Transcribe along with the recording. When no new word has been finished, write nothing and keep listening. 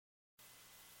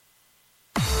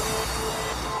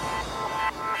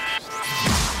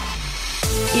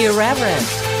Irreverent,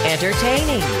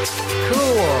 entertaining,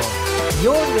 cool.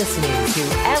 You're listening to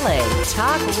LA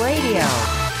Talk Radio.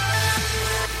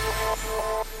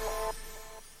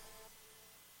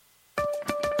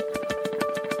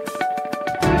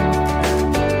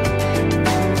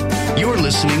 You're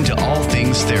listening to All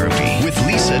Things Therapy with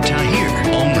Lisa Tahir,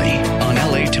 only on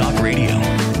LA Talk Radio.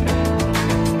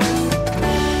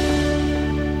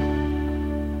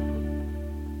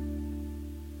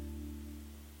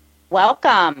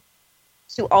 Welcome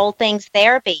to All Things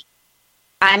Therapy.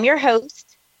 I'm your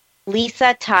host,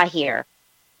 Lisa Tahir.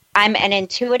 I'm an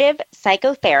intuitive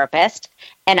psychotherapist,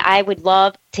 and I would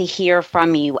love to hear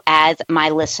from you as my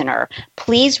listener.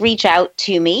 Please reach out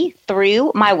to me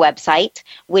through my website,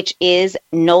 which is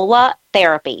NOLA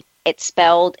Therapy. It's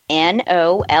spelled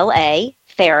NOLA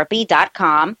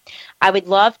therapy.com. I would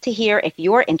love to hear if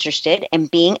you're interested in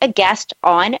being a guest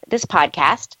on this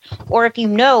podcast, or if you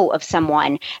know of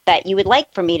someone that you would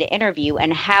like for me to interview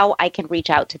and how I can reach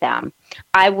out to them.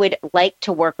 I would like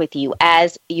to work with you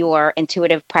as your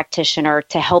intuitive practitioner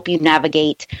to help you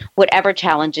navigate whatever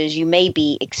challenges you may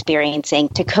be experiencing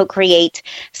to co-create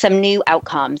some new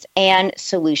outcomes and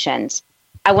solutions.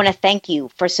 I want to thank you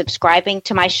for subscribing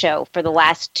to my show for the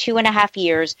last 2.5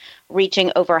 years,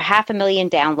 reaching over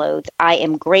 500,000 downloads. I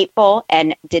am grateful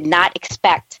and did not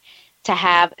expect to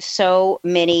have so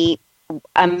many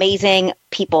amazing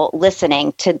people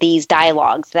listening to these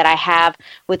dialogues that I have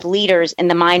with leaders in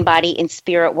the mind, body, and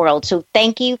spirit world. So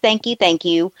thank you, thank you, thank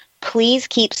you. Please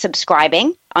keep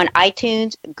subscribing on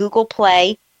iTunes, Google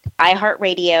Play,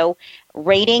 iHeartRadio.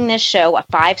 Rating this show, a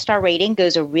 5-star rating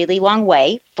goes a really long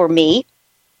way for me,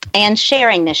 and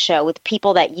sharing this show with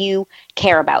people that you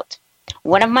care about.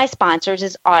 One of my sponsors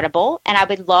is Audible, and I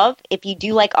would love, if you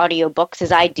do like audiobooks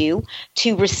as I do,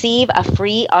 to receive a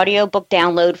free audiobook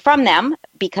download from them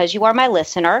because you are my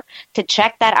listener. To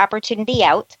check that opportunity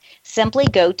out, simply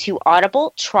go to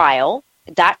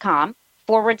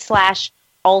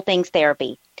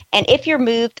audibletrial.com/allthingstherapy. And if you're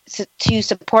moved to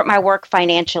support my work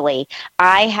financially,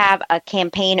 I have a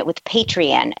campaign with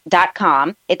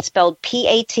patreon.com. It's spelled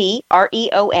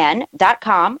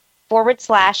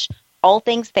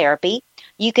patreon.com/allthingstherapy.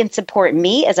 You can support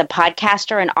me as a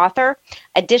podcaster and author.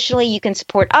 Additionally, you can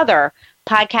support other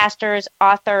podcasters,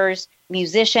 authors,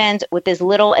 musicians with as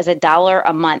little as $1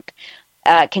 a month,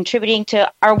 contributing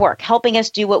to our work, helping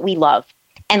us do what we love.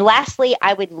 And lastly,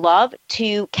 I would love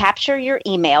to capture your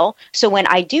email. So when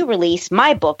I do release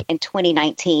my book in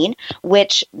 2019,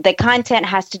 which the content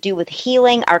has to do with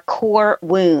healing our core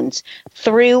wounds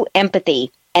through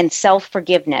empathy and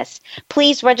self-forgiveness,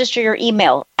 please register your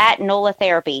email at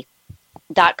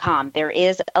nolatherapy.com. There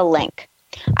is a link.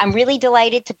 I'm really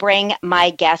delighted to bring my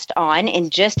guest on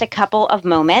in just a couple of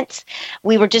moments.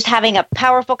 We were just having a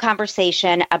powerful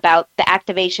conversation about the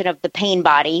activation of the pain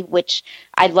body, which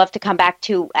I'd love to come back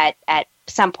to at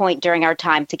some point during our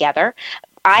time together.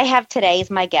 I have today as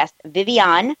my guest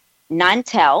Viviane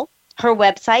Nantel. Her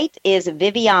website is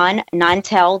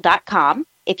viviannantel.com.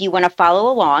 If you want to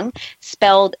follow along,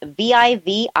 spelled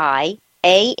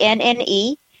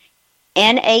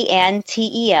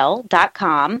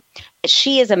VIVIANNANTEL.com.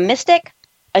 She is a mystic,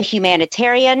 a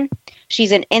humanitarian.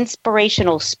 She's an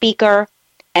inspirational speaker,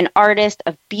 an artist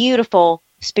of beautiful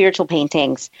spiritual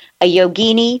paintings, a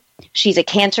yogini. She's a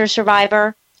cancer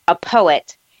survivor, a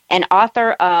poet, and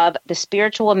author of the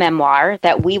spiritual memoir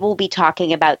that we will be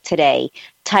talking about today,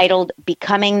 titled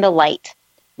Becoming the Light.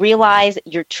 Realize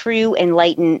your true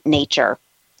enlightened nature.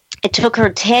 It took her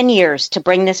 10 years to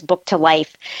bring this book to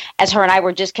life, as her and I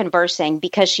were just conversing,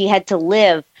 because she had to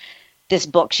live this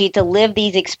book. She had to live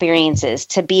these experiences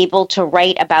to be able to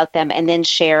write about them and then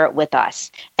share it with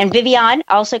us. And Viviane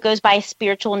also goes by a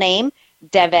spiritual name,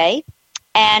 Deve.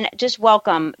 And just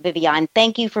welcome, Viviane.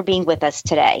 Thank you for being with us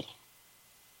today.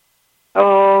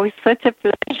 Oh, it's such a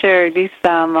pleasure, Lisa.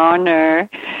 I'm honored.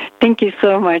 Thank you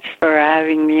so much for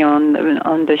having me on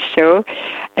the show.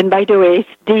 And by the way, it's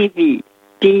Devi.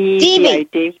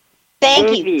 Devi.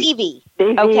 Thank you, Devi.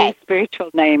 Devi Okay. is a spiritual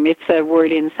name. It's a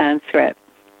word in Sanskrit.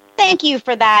 Thank you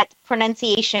for that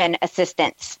pronunciation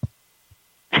assistance.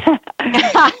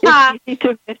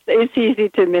 It's easy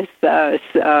to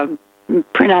mispronounce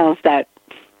that.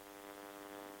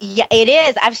 Yeah, it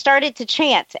is. I've started to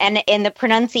chant, and the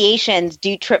pronunciations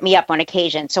do trip me up on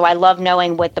occasion. So I love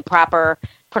knowing what the proper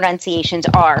pronunciations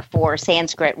are for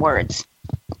Sanskrit words.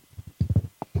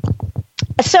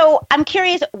 So I'm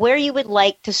curious where you would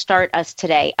like to start us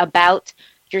today about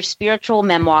your spiritual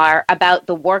memoir, about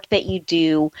the work that you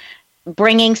do,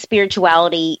 bringing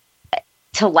spirituality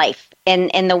to life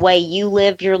in the way you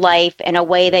live your life, in a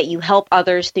way that you help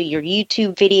others through your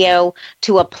YouTube video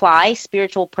to apply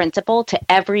spiritual principle to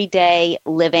everyday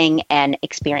living and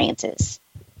experiences?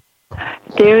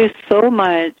 There is so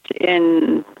much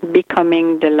in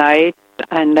becoming the light,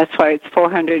 and that's why it's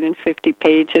 450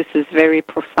 pages. It's very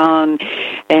profound,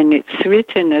 and it's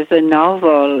written as a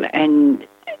novel. And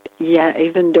yeah,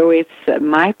 even though it's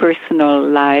my personal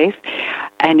life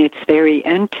and it's very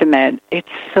intimate, it's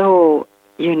so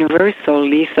universal,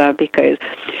 Lisa, because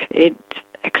it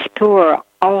explores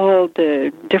all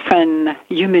the different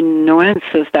human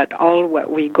nuances that all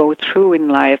what we go through in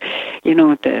life,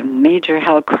 the major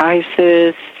health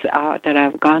crisis that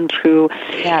I've gone through.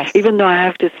 Yes. Even though I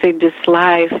have to say this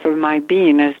life for my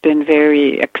being has been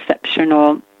very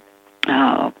exceptional,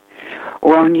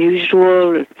 or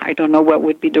unusual. I don't know what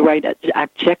would be the right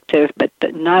adjective, but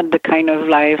not the kind of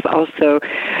life also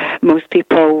most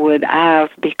people would have,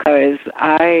 because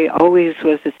I always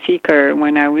was a seeker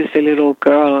when I was a little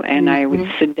girl, and I would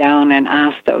sit down and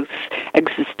ask those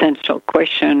existential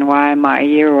questions: why am I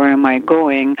here? Where am I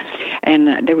going? And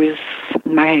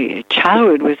my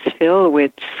childhood was filled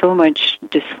with so much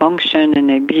dysfunction and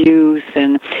abuse,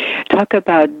 and talk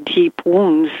about deep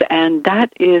wounds, and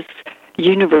that is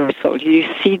universal. You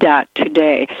see that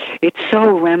today. It's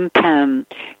so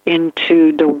rampant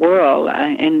into the world,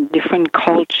 in different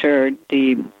culture,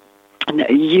 the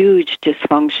huge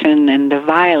dysfunction and the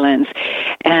violence.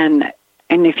 And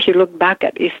if you look back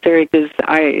at history, because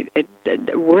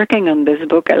working on this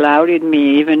book allowed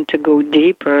me even to go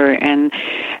deeper and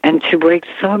to break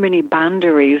so many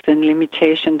boundaries and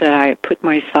limitations that I put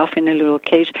myself in a little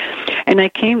cage. And I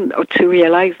came to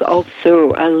realize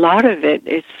also a lot of it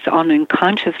is on an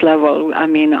unconscious level. I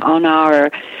mean, on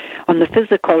the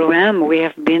physical realm, we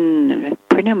have been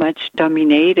pretty much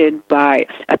dominated by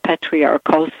a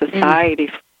patriarchal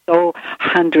society for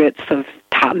hundreds of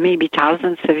maybe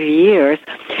thousands of years.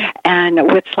 And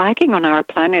what's lacking on our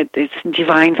planet is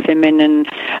divine feminine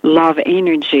love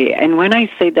energy. And when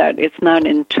I say that, it's not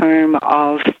in terms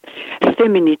of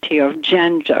femininity of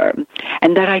gender,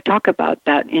 and that I talk about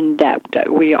that in depth,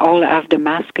 that we all have the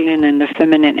masculine and the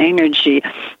feminine energy,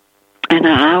 and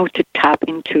how to tap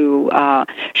into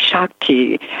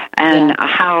Shakti, and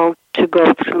how to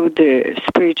go through the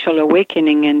spiritual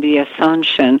awakening and the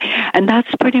ascension. And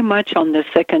that's pretty much on the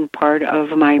second part of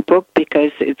my book,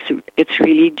 because it's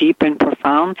really deep and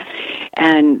profound.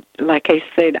 And like I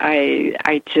said,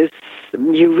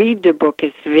 you read the book,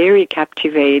 it's very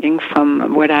captivating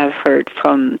from what I've heard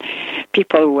from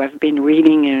people who have been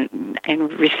reading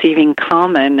and receiving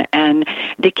comment, and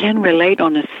they can relate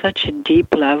on such a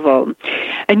deep level.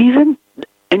 And even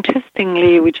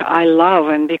interestingly, which I love,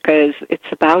 and because it's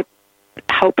about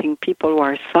helping people who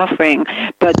are suffering,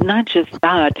 but not just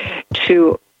that,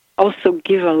 to also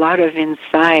give a lot of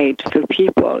insight for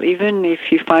people, even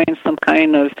if you find some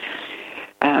kind of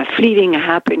fleeting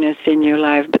happiness in your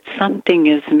life, but something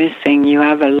is missing, you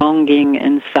have a longing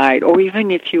inside, or even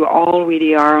if you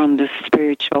already are on the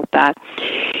spiritual path.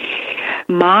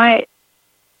 My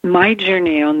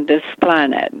journey on this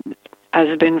planet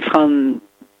has been from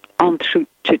truth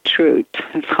to truth,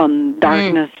 from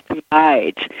darkness to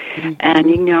light, and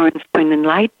ignorance to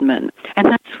enlightenment. And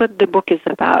that's what the book is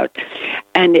about.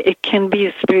 And it can be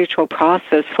a spiritual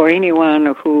process for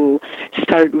anyone who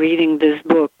starts reading this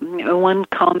book. One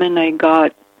comment I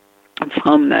got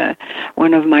from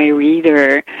one of my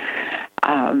readers,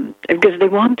 because they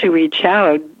want to reach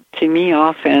out to me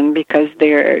often because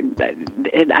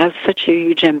it has such a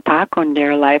huge impact on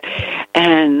their life.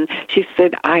 And she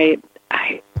said,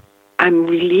 I'm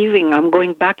relieving, I'm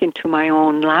going back into my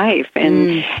own life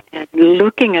and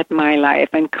looking at my life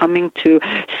and coming to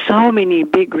so many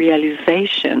big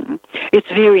realizations. It's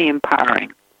very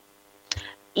empowering.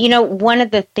 One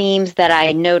of the themes that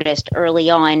I noticed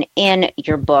early on in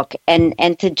your book, and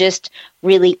to just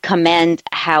really commend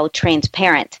how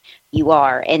transparent you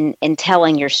are in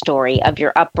telling your story of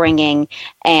your upbringing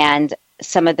and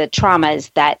some of the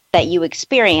traumas that you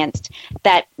experienced,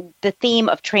 that the theme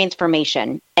of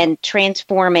transformation and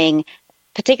transforming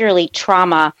particularly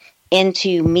trauma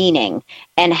into meaning,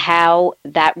 and how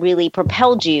that really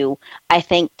propelled you, I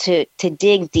think, to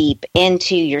dig deep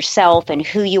into yourself and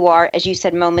who you are. As you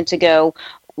said moments ago,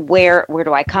 where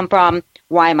do I come from?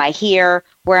 Why am I here?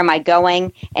 Where am I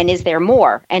going? And is there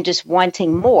more? And just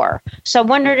wanting more. So I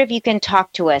wondered if you can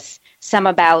talk to us some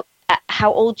about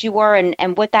how old you were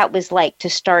and what that was like to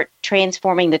start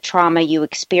transforming the trauma you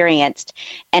experienced,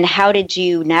 and how did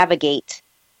you navigate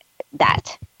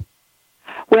that?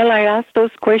 Well, I asked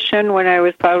those questions when I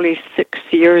was probably 6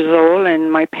 years old,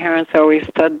 and my parents always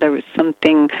thought there was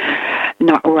something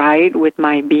not right with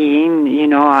my being. You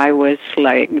know, I was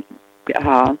like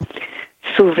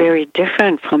so very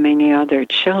different from any other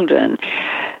children.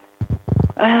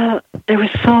 There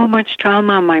was so much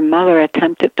trauma. My mother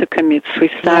attempted to commit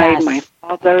suicide. Yes. My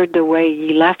father, the way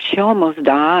he left, she almost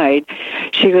died.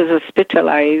 She was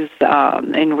hospitalized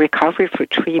in recovery for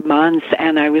 3 months,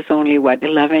 and I was only,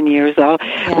 11 years old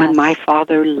when my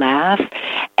father left.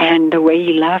 And the way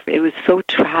he left, it was so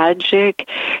tragic.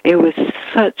 It was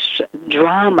such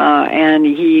drama, and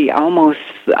he almost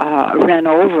ran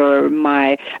over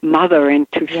my mother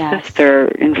and two sister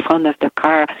in front of the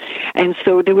car. And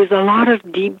so there was a lot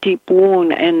of deep, deep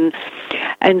wound. And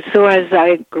so as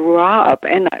I grew up,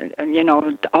 and, you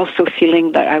know, also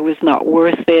feeling that I was not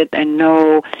worth it, and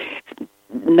no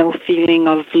feeling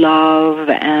of love,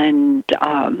 and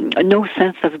no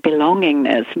sense of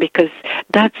belongingness, because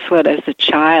that's what, as a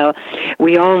child,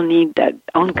 we all need, that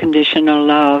unconditional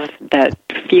love, that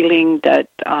feeling that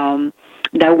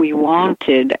that we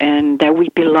wanted and that we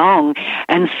belong.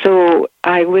 And so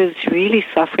I was really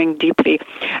suffering deeply.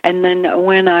 And then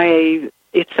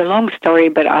it's a long story,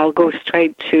 but I'll go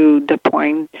straight to the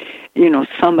point. You know,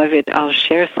 some of it, I'll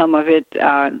share some of it.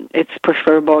 It's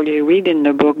preferable you read in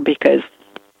the book, because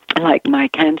like my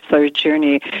cancer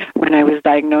journey, when I was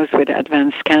diagnosed with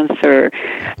advanced cancer,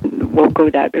 we'll go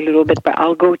that a little bit, but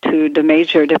I'll go to the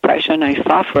major depression I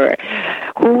suffered.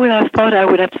 Who would have thought I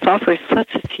would have suffered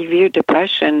such a severe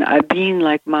depression? Being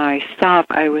like myself,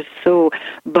 I was so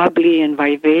bubbly and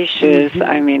vivacious.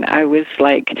 I mean, I was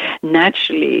like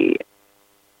naturally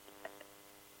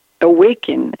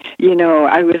awakened, you know,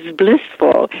 I was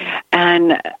blissful,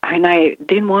 and I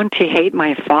didn't want to hate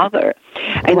my father,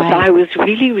 and so I was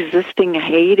really resisting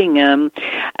hating him.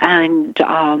 And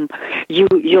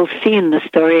you'll see in the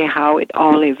story how it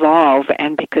all evolved,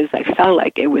 and because I felt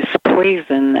like it was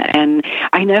poison, and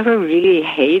I never really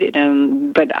hated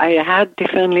him, but I had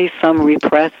definitely some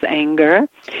repressed anger.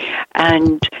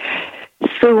 And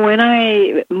so when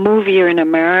I moved here in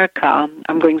America,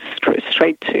 I'm going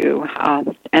straight to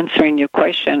answering your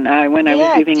question. When I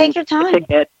was living in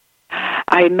Connecticut,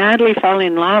 I madly fell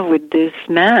in love with this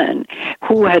man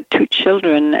who had 2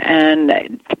 children, and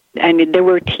they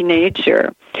were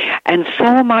teenagers. And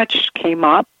so much came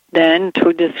up then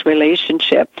through this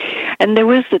relationship. And there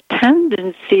was a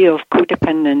tendency of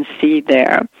codependency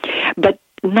there. But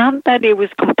not that it was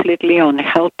completely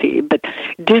unhealthy, but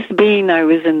this being I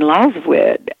was in love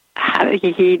with,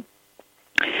 he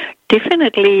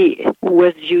definitely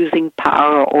was using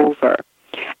power over.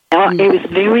 It was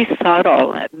very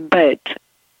subtle, but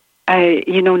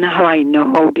now I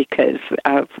know because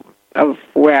of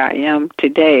where I am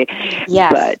today.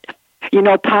 Yes.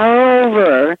 But, power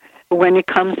over, when it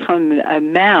comes from a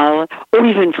male or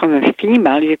even from a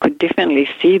female, you could definitely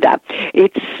see that.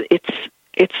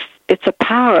 It's a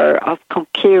power of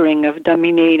conquering, of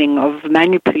dominating, of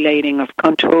manipulating, of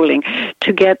controlling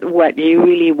to get what you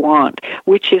really want,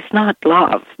 which is not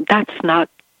love. That's not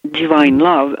divine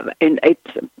love. And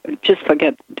just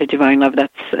forget the divine love.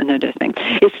 That's another thing.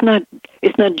 It's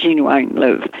not genuine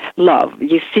love.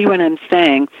 You see what I'm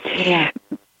saying? Yeah.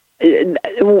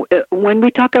 When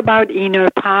we talk about inner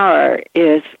power,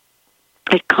 it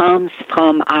comes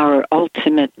from our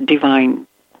ultimate divine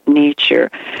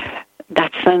nature.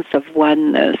 That sense of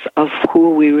oneness, of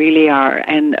who we really are,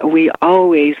 and we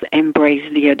always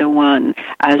embrace the other one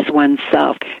as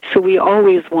oneself. So we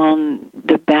always want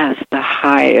the best, the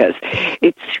highest.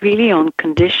 It's really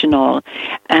unconditional.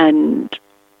 And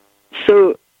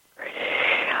so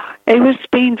it was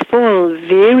painful,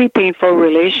 very painful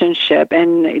relationship,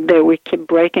 and that we kept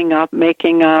breaking up,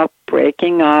 making up,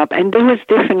 breaking up, and there was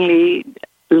definitely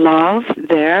love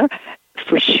there,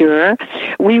 for sure.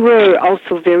 We were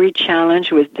also very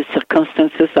challenged with the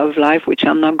circumstances of life, which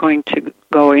I'm not going to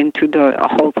go into the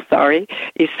whole story.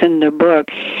 It's in the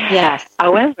book. Yes.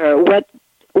 However,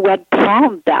 what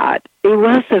prompted that, it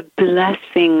was a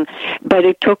blessing, but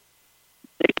it took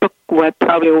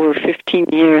probably over 15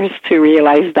 years to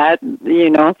realize that,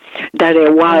 that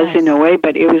it was in a way,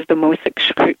 but it was the most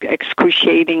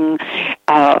excruciating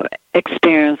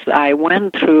experience I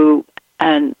went through,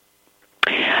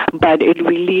 but it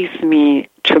released me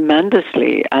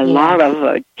tremendously, a lot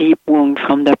of deep wound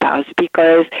from the past,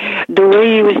 because the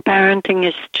way he was parenting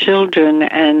his children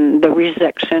and the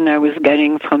rejection I was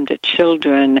getting from the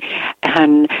children,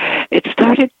 and it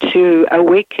started to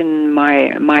awaken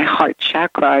my heart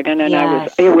chakra, and then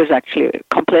it was actually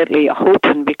completely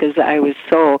open because I was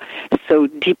so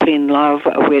deeply in love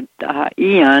with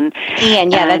Ian. Ian,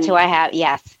 that's who I have,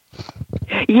 yes.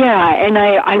 Yeah, and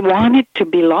I wanted to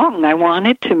belong. I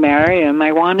wanted to marry him.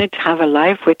 I wanted to have a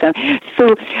life with him.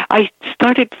 So I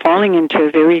started falling into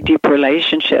a very deep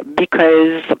relationship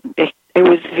because it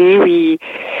was very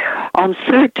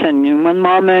uncertain. In one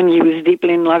moment, he was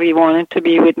deeply in love. He wanted to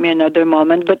be with me. Another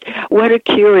moment, but what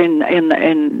occurred in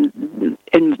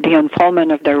the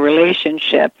unfoldment of the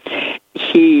relationship,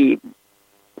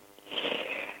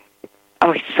 Oh,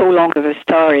 it's so long of a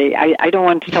story. I don't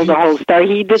want to tell the whole story.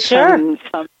 He did some.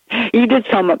 He did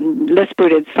some. Let's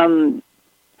put it some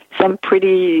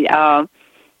pretty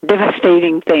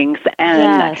devastating things,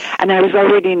 and I was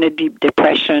already in a deep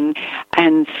depression,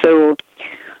 and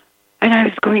I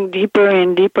was going deeper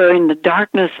and deeper in the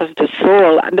darkness of the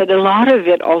soul. But a lot of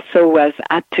it also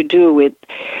had to do with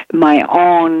my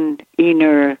own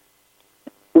inner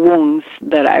wounds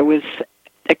that I was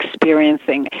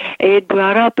experiencing. It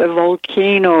brought up a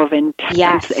volcano of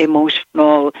intense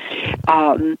emotional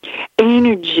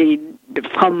energy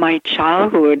from my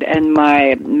childhood and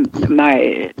my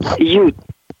youth,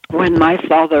 when my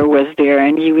father was there,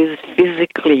 and he was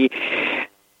physically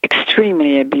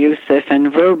extremely abusive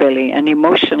and verbally and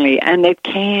emotionally, and it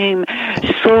came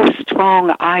so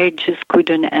strong I just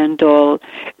couldn't handle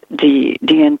the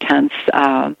intense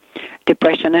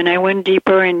depression, and I went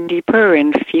deeper and deeper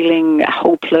in feeling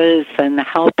hopeless and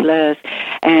helpless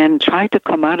and tried to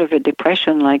come out of a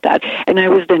depression like that. And I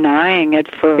was denying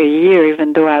it for a year,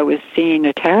 even though I was seeing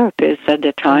a therapist at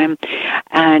the time.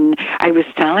 And I was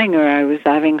telling her I was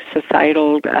having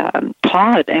suicidal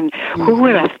thought. And who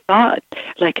would have thought,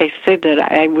 like I said, that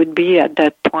I would be at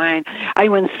that point? I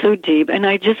went so deep, and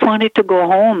I just wanted to go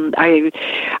home. I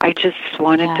just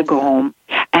wanted to go home.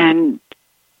 And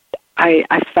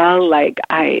I felt like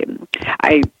I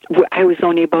was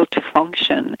unable to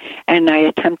function, and I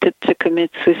attempted to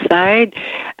commit suicide,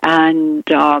 and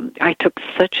I took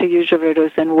such a huge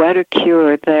overdose. And what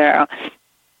occurred there,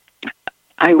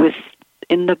 I was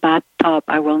in the bathtub,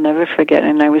 I will never forget,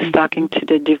 and I was talking to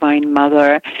the Divine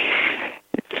Mother.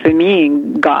 For me,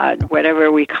 God,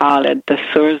 whatever we call it, the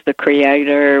source, the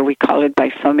creator, we call it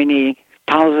by so many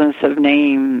thousands of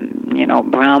names,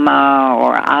 Brahma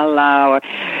or Allah, or,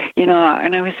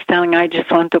 and I was telling, I just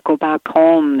want to go back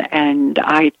home, and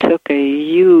I took a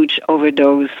huge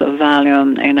overdose of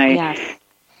Valium, and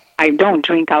I don't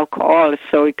drink alcohol,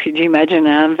 so could you imagine,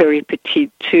 I'm very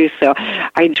petite too, so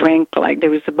I drank, there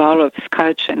was a bottle of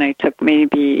scotch, and I took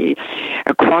maybe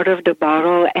a quarter of the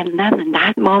bottle, and then in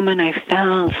that moment I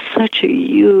felt such a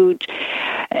huge,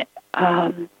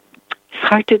 it's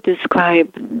hard to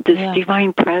describe, this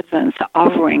divine presence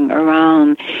hovering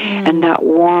around, and that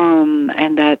warmth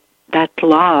and that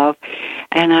love.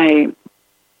 And I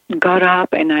got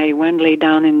up and I went lay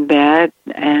down in bed,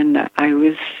 and I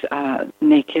was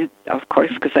naked, of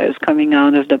course, because I was coming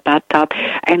out of the bathtub,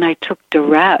 and I took the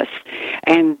rest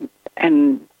and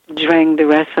drank the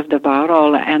rest of the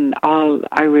bottle, and all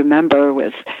I remember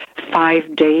was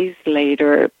 5 days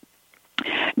later,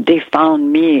 they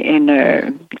found me in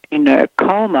a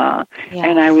coma,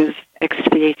 and I was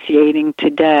asphyxiating to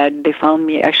death. They found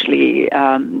me actually.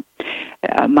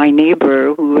 My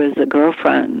neighbor, who was a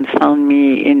girlfriend, found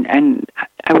me and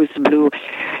I was blue.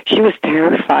 She was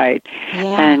terrified,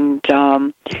 and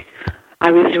I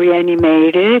was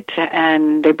reanimated,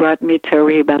 and they brought me to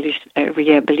a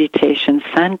rehabilitation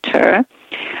center.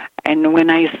 And when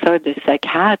I saw the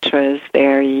psychiatrist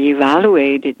there, he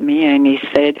evaluated me, and he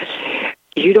said,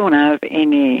 "You don't have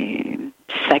any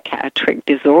psychiatric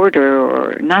disorder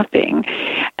or nothing."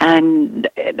 And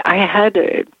I had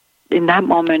in that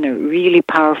moment a really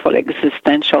powerful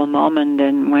existential moment.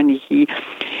 And when he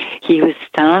was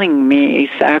telling me, he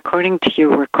said, "According to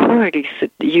your record," he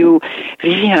said,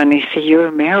 Viviane, he said, "you're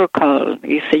a miracle."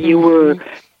 He said, "You were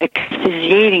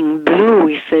asphyxiating blue."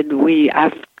 He said,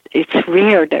 it's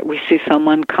rare that we see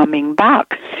someone coming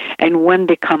back, and when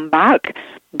they come back,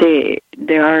 they're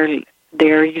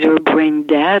either brain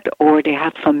dead or they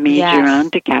have some major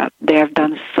handicap. They have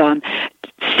done some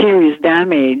serious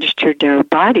damage to their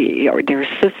body or their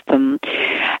system,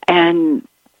 and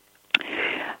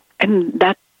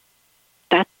that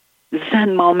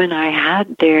Zen moment I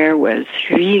had there was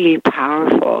really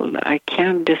powerful. I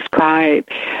can't describe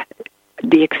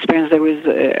the experience. There was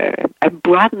a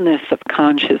broadness of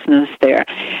consciousness there.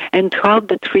 And throughout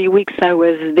the 3 weeks I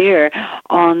was there,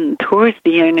 towards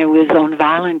the end, it was on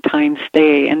Valentine's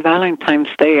Day. And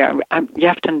Valentine's Day, you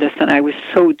have to understand, I was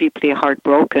so deeply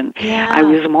heartbroken. I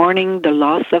was mourning the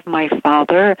loss of my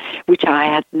father, which I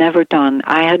had never done.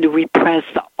 I had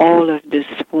repressed all of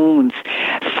these wounds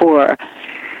for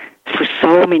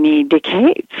so many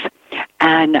decades,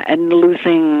 and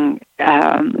losing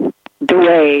the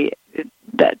way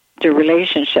that the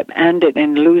relationship ended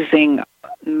in losing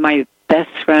my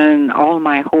best friend, all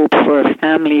my hope for a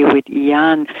family with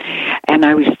Ian, and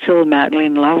I was still madly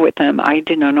in love with him. I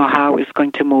did not know how I was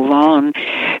going to move on.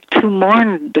 To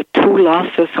mourn the two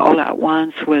losses all at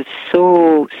once was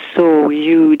so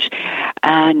huge,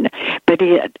 but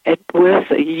it was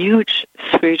a huge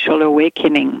spiritual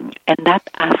awakening. And that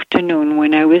afternoon,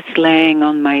 when I was laying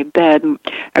on my bed,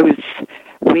 I was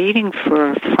waiting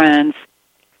for friends,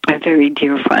 very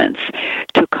dear friends,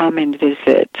 to come and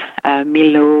visit.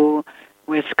 Milo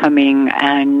was coming,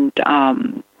 and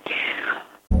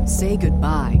say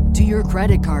goodbye to your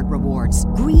credit card rewards.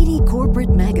 Greedy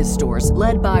corporate mega stores,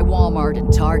 led by Walmart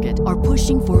and Target, are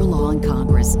pushing for a law in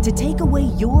Congress to take away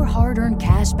your hard-earned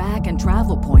cash back and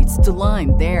travel points to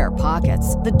line their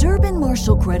pockets. The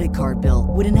Durbin-Marshall credit card bill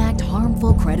would enact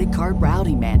harmful credit card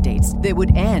routing mandates that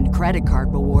would end credit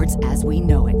card rewards as we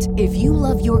know it. If you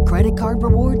love your credit card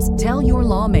rewards, tell your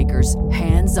lawmakers,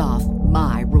 hands off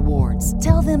my rewards.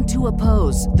 Tell them to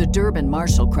oppose the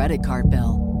Durbin-Marshall credit card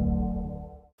bill.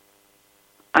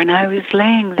 And I was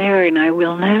laying there, and I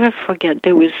will never forget,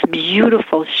 there was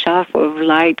beautiful shaft of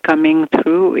light coming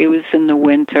through. It was in the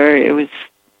winter. It was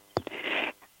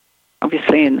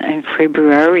obviously in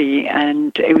February,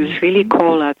 and it was really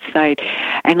cold outside.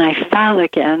 And I felt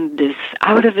again this,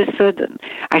 out of a sudden,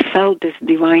 I felt this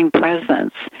divine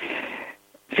presence,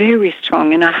 very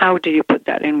strong. And how do you put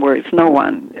that in words? No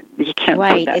one. You can't put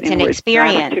that in words. Right, it's an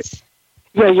experience.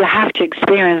 Yeah, you have to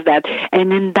experience that.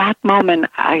 And in that moment,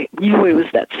 I knew it was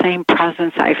that same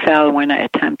presence I felt when I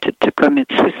attempted to commit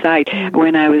suicide,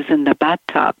 when I was in the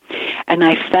bathtub. And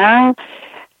I felt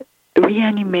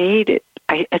reanimated.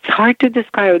 It's hard to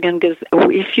describe again, because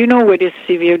if you know what is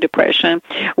severe depression,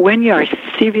 when you are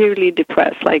severely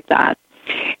depressed like that,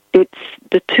 it's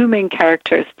the two main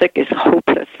characteristics is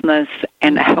hopelessness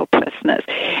and helplessness.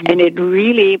 And it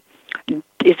really...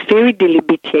 it's very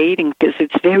debilitating because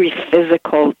it's very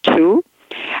physical too.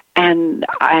 And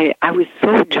I was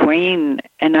so drained,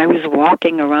 and I was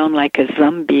walking around like a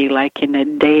zombie, like in a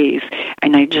daze,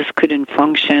 and I just couldn't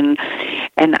function.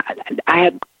 And I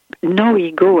had no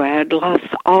ego. I had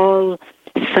lost all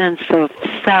sense of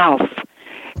self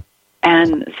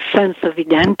and sense of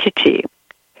identity.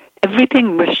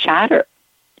 Everything was shattered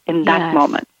in that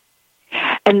moment.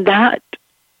 And that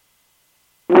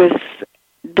was...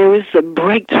 there was a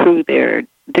breakthrough there.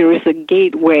 There was a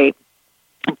gateway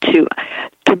to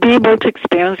be able to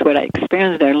experience what I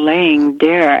experienced there, laying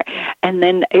there. And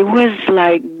then it was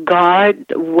like God,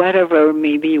 whatever,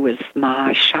 maybe it was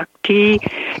Mahashakti,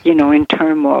 in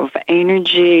terms of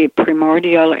energy,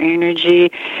 primordial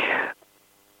energy.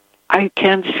 I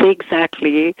can't say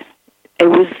exactly. It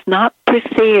was not per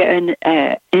se an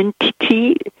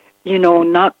entity,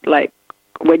 not like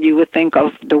what you would think of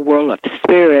the world of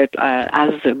spirit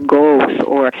as a ghost,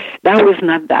 or that was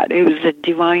not that. It was a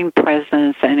divine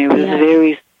presence, and it was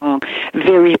very strong,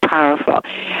 very powerful.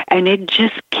 And it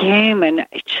just came, and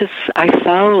I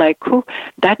felt like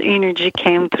that energy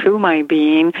came through my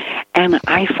being, and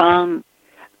I found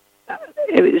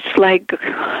it was like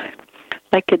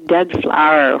a dead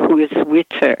flower who is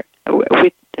withered,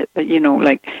 like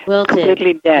wilted.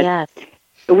 Completely dead. Yes.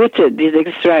 Wilted,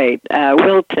 that's right,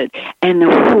 wilted. And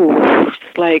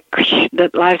like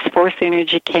that life force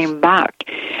energy came back,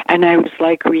 and I was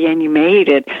like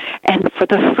reanimated. And for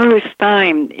the first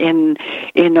time in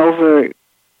over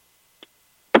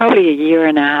probably a year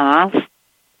and a half,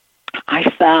 I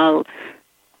felt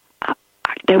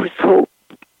there was hope.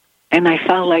 And I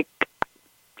felt like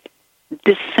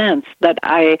this sense that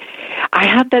I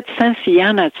had that sense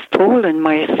Ian had stolen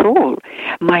my soul,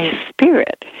 my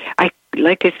spirit.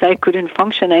 Like I said, I couldn't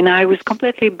function, and I was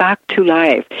completely back to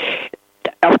life.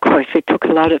 Of course, it took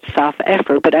a lot of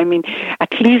self-effort, but I mean,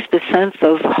 at least the sense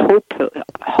of hope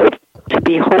to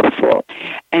be hopeful,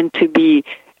 and to be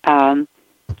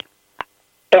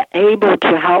able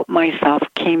to help myself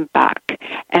came back.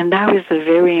 And that was a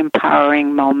very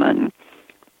empowering moment.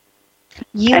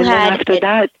 After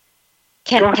that,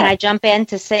 Can I jump in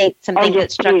to say something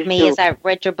that struck me as I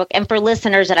read your book? And for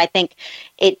listeners that I think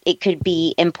it could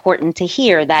be important to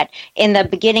hear, that in the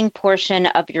beginning portion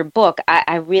of your book,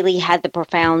 I really had the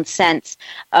profound sense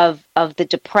of the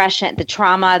depression, the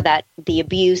trauma, that the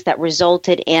abuse that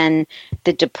resulted in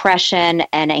the depression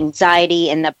and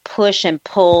anxiety and the push and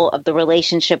pull of the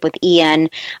relationship with Ian,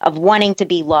 of wanting to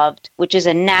be loved, which is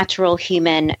a natural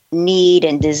human need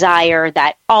and desire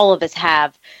that all of us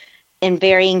have in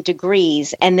varying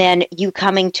degrees, and then you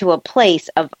coming to a place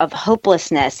of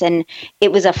hopelessness. And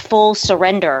it was a full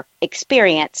surrender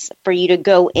experience for you to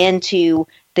go into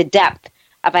the depth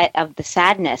of the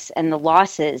sadness and the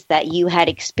losses that you had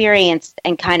experienced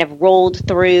and kind of rolled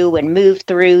through and moved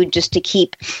through just to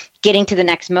keep getting to the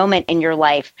next moment in your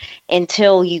life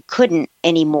until you couldn't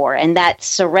anymore. And that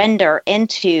surrender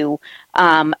into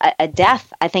a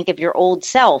death, I think, of your old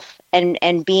self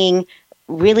and being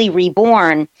really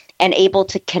reborn and able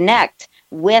to connect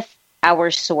with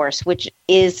our source, which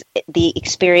is the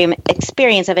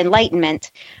experience of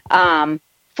enlightenment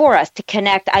for us to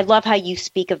connect. I love how you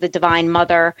speak of the Divine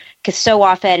Mother, because so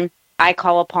often I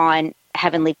call upon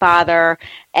Heavenly Father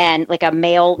and like a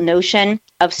male notion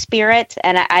of spirit.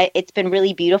 And it's been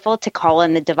really beautiful to call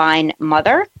in the Divine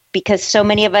Mother, because so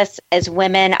many of us as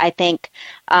women, I think,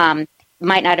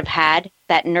 might not have had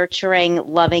that nurturing,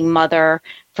 loving mother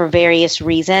for various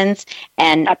reasons.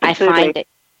 And absolutely. I find it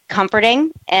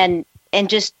comforting and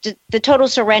just the total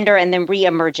surrender and then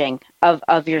re-emerging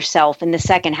of yourself in the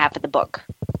second half of the book.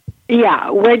 Yeah,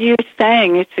 what you're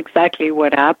saying is exactly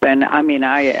what happened. I mean,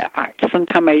 I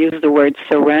sometimes I use the word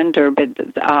surrender, but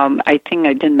I think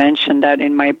I didn't mention that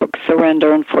in my book.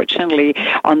 Surrender, unfortunately,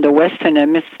 on the Western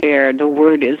Hemisphere, the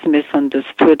word is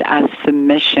misunderstood as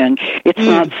submission. It's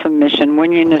not submission.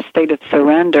 When you're in a state of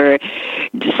surrender,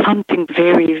 something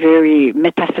very, very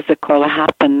metaphysical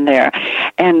happened there.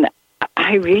 And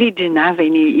I really didn't have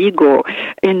any ego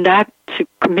in that to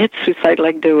commit suicide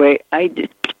like the way I did.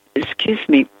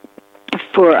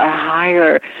 For a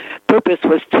higher purpose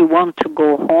was to want to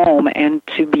go home and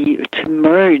to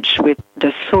merge with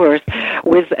the source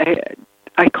with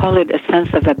I call it a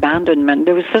sense of abandonment.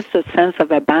 There was just a sense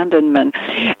of abandonment.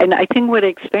 And I think what I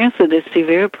experienced with this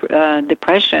severe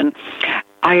depression,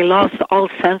 I lost all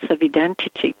sense of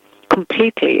identity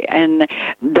completely. And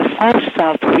the false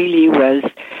self really was,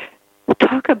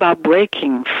 talk about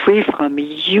breaking free from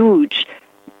huge,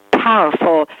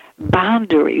 powerful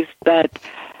boundaries that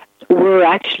were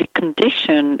actually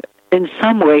conditioned in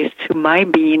some ways to my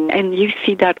being, and you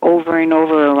see that over and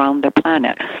over around the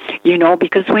planet,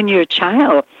 because when you're a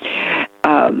child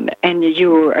and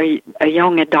you're a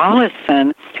young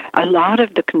adolescent, a lot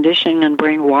of the conditioning and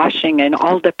brainwashing and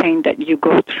all the pain that you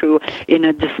go through in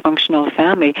a dysfunctional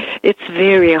family, it's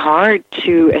very hard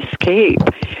to escape.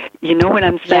 You know what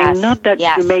I'm saying? Yes. Not that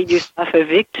you made yourself a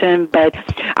victim, but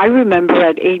I remember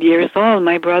at 8 years old,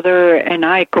 my brother and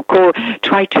I, Coco,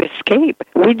 tried to escape.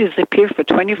 We disappeared for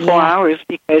 24 hours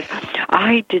because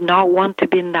I did not want to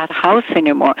be in that house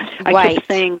anymore. I kept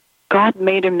saying, God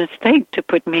made a mistake to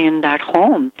put me in that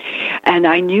home. And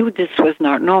I knew this was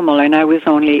not normal, and I was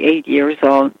only 8 years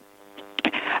old.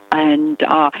 And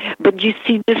but you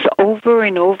see this over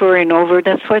and over and over.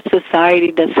 That's why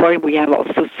that's why we have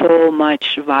also so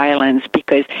much violence,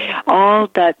 because all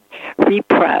that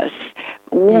repressed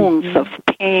wounds of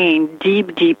pain,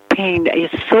 deep pain, is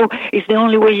the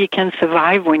only way you can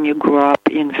survive when you grow up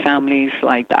in families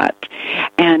like that.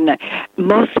 And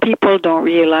most people don't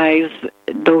realize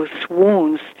those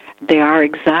wounds, they are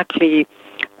exactly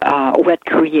what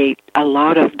create a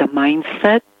lot of the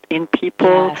mindset in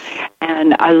people,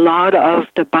 and a lot of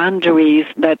the boundaries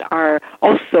that are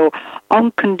also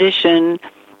unconditioned,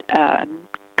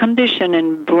 conditioned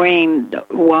and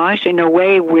brainwashed in a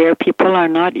way where people are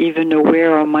not even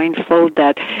aware or mindful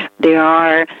that they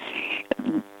are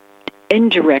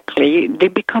indirectly, they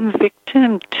become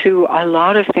victim to a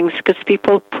lot of things because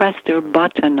people press their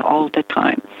button all the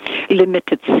time.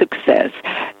 Limited success,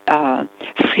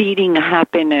 fleeting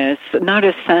happiness, not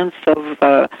a sense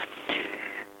of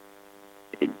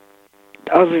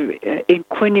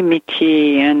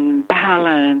equanimity and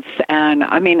balance. And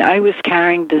I mean, I was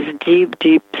carrying this deep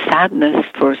sadness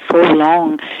for so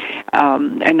long,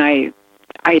 and I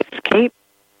escaped.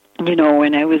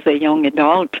 When I was a young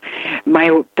adult,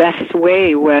 my best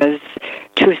way was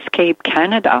to escape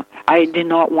Canada. I did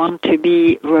not want to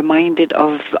be reminded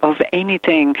of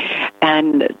anything,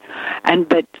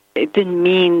 but it didn't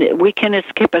mean we can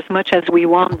escape as much as we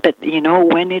want. But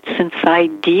when it's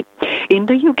inside deep, in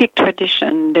the yogic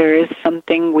tradition, there is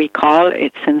something we call,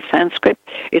 it's in Sanskrit,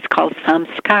 it's called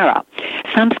samskara.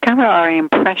 Samskara are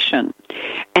impression,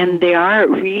 and they are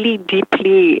really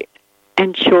deeply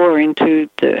ensure into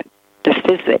the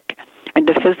physic and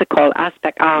the physical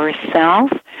aspect,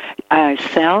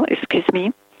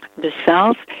 the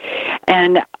self,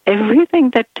 and everything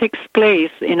that takes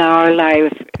place in our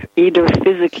life, either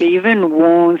physically, even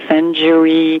wounds,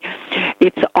 injury,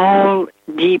 it's all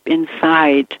deep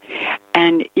inside,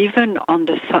 and even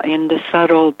in the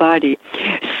subtle body.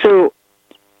 So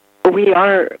we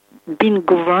are being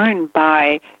governed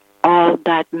by all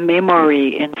that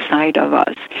memory inside of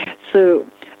us. So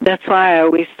that's why I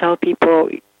always tell people,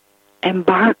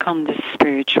 embark on this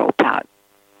spiritual path.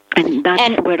 And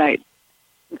that's what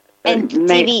And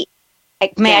TV,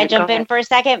 may I jump in for a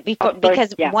second?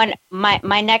 Because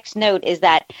my next note is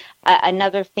that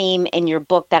another theme in your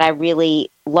book that I really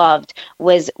loved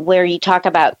was where you talk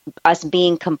about us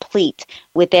being complete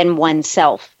within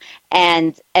oneself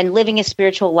and living a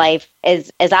spiritual life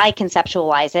as I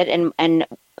conceptualize it, and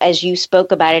as you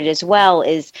spoke about it as well,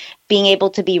 is being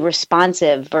able to be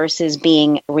responsive versus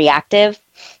being reactive.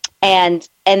 And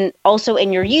also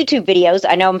in your YouTube videos,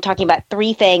 I know I'm talking about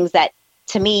three things that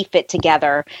to me fit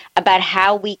together about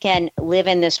how we can live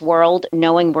in this world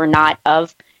knowing we're not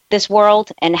of this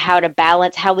world, and how to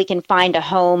balance, how we can find a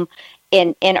home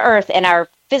in earth, in our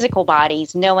physical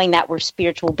bodies, knowing that we're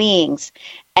spiritual beings.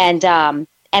 And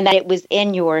that it was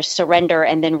in your surrender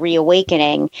and then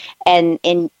reawakening, and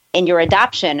in your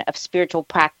adoption of spiritual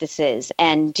practices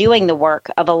and doing the work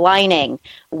of aligning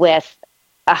with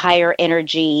a higher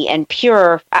energy and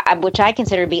pure, which I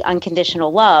consider to be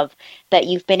unconditional love, that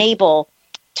you've been able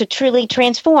to truly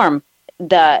transform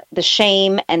the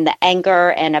shame and the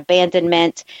anger and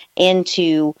abandonment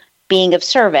into being of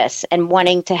service and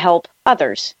wanting to help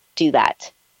others do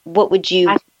that. What would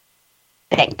you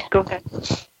think? Go ahead.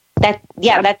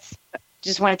 That's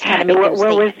just wanted to kind of make what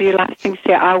was the last thing?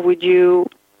 Say, how would you?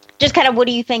 Just kind of, what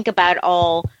do you think about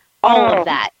all of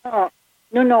that?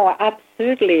 No,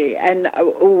 absolutely. And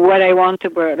what I want to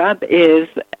bring up is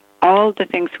all the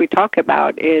things we talk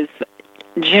about is,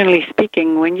 generally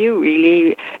speaking, when you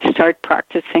really start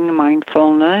practicing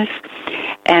mindfulness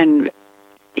and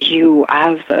you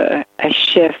have a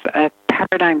shift, a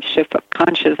paradigm shift of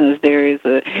consciousness, there is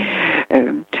a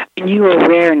new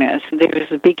awareness, there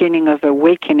is a beginning of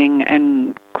awakening,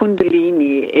 and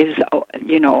Kundalini is,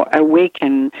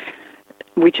 awaken,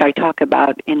 which I talk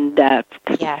about in depth.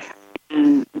 Yes.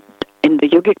 In the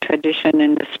yogic tradition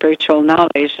and the spiritual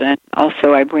knowledge, and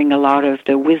also I bring a lot of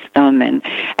the wisdom and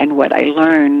what I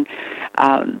learn.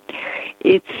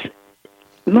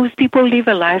 Most people live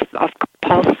a life of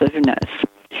compulsiveness.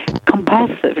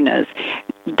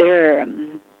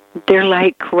 They're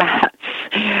like rats,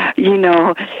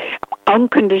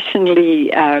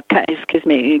 unconditionally,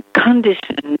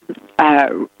 conditioned.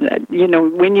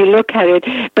 When you look at it,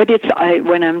 but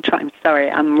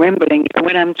I'm rambling.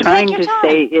 What I'm trying to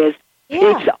say is,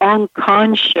 it's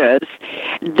unconscious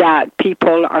that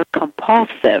people are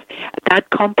compulsive. That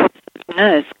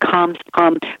compulsiveness comes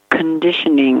from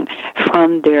conditioning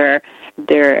from their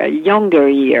younger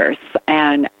years,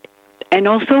 and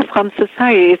also from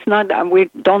society. It's not, we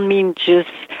don't mean just,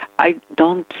 I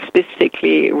don't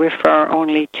specifically refer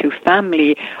only to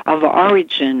family of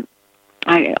origin.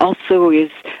 I also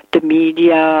is the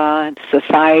media,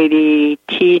 society,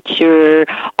 teacher,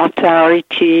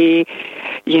 authority,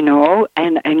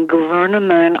 and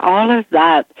government, all of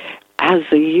that has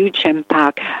a huge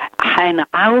impact. And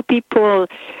how people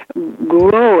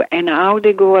grow and how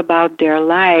they go about their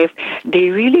life, they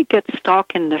really get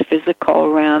stuck in the physical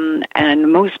realm,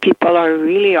 and most people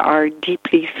are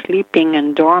deeply sleeping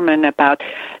and dormant about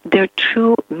their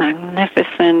true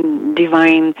magnificent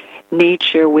divine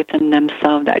nature within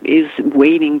themselves that is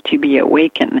waiting to be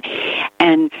awakened.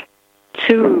 And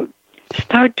to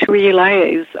start to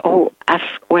realize, or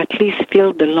at least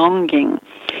feel the longing.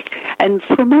 And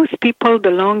for most people,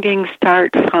 the longing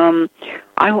starts from,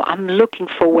 I'm looking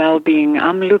for well-being,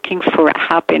 I'm looking for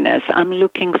happiness, I'm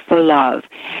looking for love.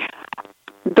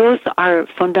 Those are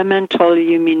fundamental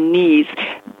human needs.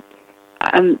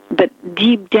 But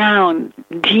deep down,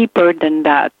 deeper than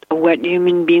that, what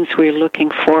human beings we're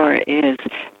looking for is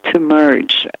to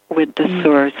merge with the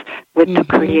source, with the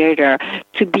creator,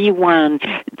 to be one,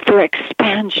 for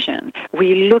expansion.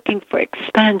 We're looking for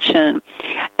expansion.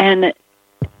 And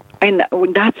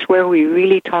that's where we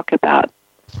really talk about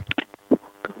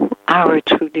our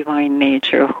true divine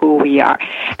nature, who we are.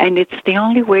 And it's the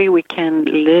only way we can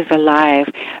live a life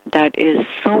that is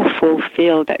so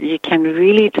fulfilled that you can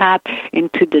really tap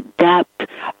into the depth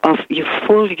of your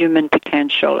full human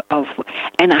potential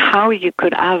and how you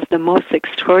could have the most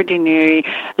extraordinary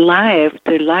life,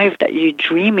 the life that you're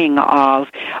dreaming of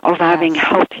having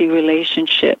healthy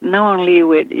relationship, not only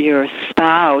with your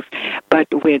spouse,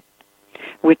 but with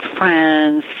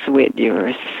friends, with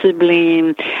your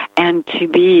sibling, and to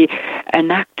be an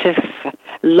active,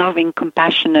 loving,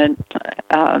 compassionate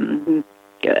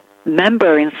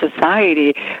member in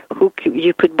society who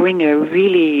you could bring a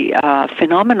really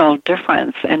phenomenal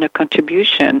difference and a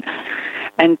contribution,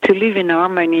 and to live in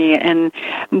harmony. And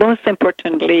most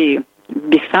importantly,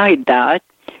 beside that,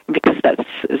 because that's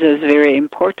very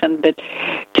important, but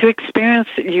to experience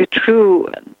your true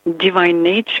divine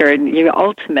nature, your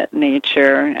ultimate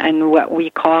nature, and what we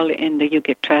call in the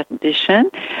yogic tradition,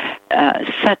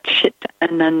 Sat Chit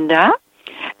Ananda,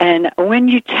 And when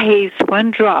you taste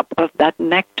one drop of that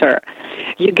nectar,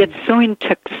 you get so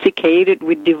intoxicated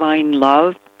with divine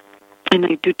love. And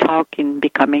I do talk in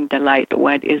Becoming the Light,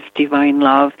 what is divine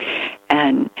love.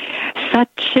 And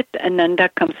Sat Chit Ananda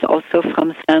comes also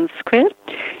from Sanskrit,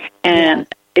 and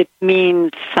it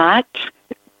means Sat,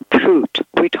 truth.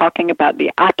 We're talking about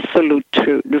the absolute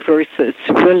truth versus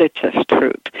relative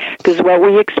truth. Because what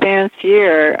we experience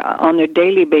here on a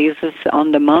daily basis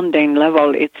on the mundane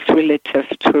level, it's relative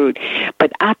truth.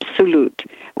 But absolute,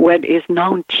 what is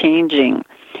non-changing.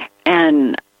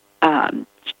 And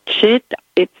Chit,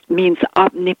 it means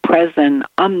omnipresent,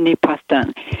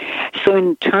 omnipotent. So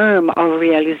in terms of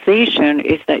realization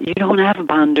is that you don't have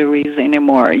boundaries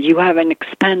anymore. You have an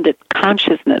expanded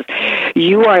consciousness.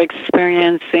 You are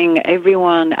experiencing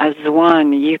everyone as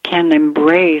one. You can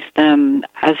embrace them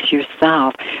as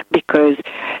yourself because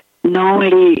not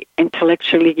only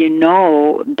intellectually you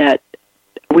know that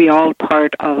we all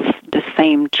part of the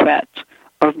same thread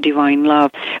of divine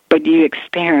love, but you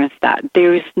experience that.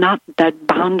 There is not that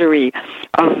boundary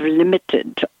of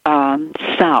limited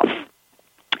self.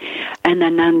 And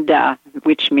Ananda,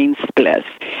 which means bliss.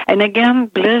 And again,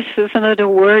 bliss is another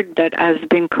word that has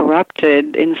been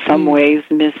corrupted in some ways,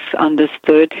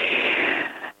 misunderstood.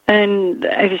 And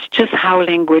it's just how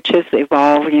languages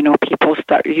evolve. You know, people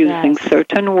start using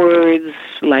certain words,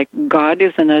 like God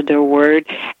is another word,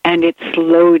 and it's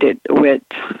loaded with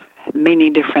many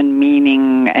different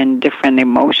meaning and different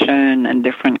emotion and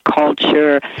different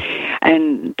culture.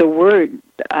 And the word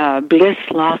bliss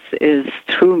loss is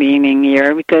true meaning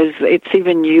here because it's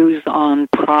even used on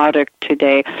product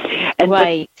today.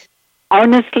 And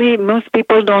honestly, most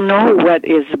people don't know what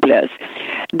is bliss.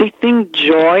 They think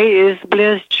joy is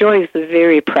bliss. Joy is a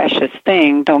very precious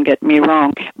thing, don't get me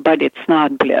wrong, but it's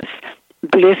not bliss.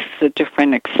 Bliss is a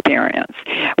different experience.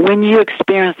 When you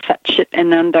experience Sat Chit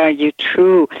Ananda, you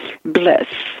true bliss,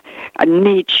 a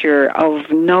nature of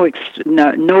no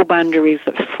boundaries,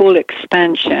 of full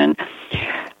expansion,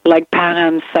 like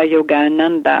Paramsa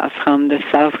Yogananda from the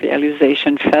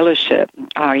Self-Realization Fellowship.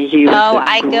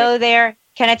 I go there.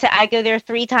 I go there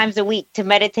 3 times a week to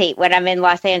meditate when I'm in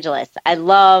Los Angeles. I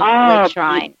love Lake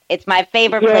Shrine. It's my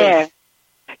favorite place.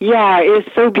 Yeah,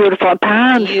 it's so beautiful.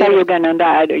 Paramsa Yogananda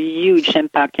had a huge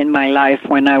impact in my life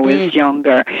when I was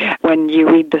younger. When you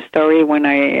read the story, when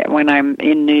I'm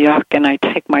in New York and I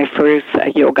take my first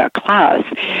yoga class,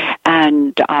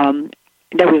 and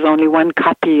there was only one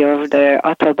copy of the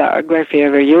autobiography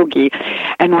of a yogi,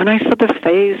 and when I saw the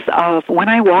face of when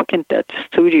I walked into that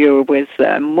studio with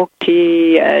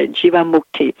Mukti, Jiva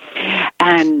Mukti,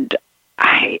 and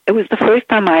it was the first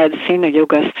time I had seen a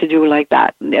yoga studio like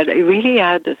that. It really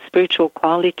had a spiritual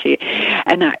quality.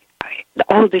 And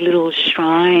all the little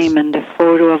shrine and the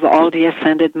photo of all the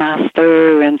ascended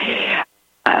master. And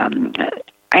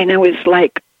it was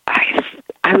like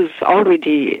I was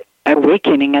already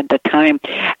awakening at the time,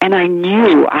 and I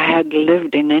knew I had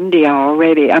lived in India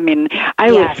already. I mean,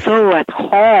 I was so at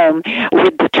home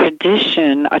with the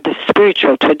tradition, the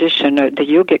spiritual tradition, the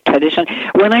yogic tradition.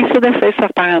 When I saw the face of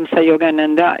Paramsa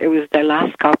Yogananda, it was the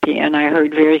last copy, and I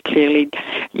heard very clearly,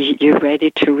 "You're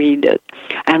ready to read it."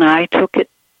 And I took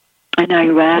it, and I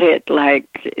read it like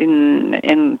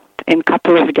in a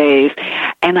couple of days,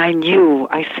 and I knew,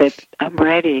 I said, I'm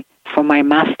ready for my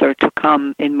master to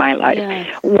come in my life.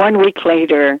 Yes. 1 week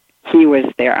later, he was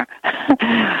there.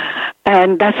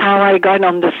 And that's how I got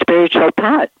on the spiritual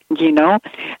path, you know.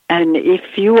 And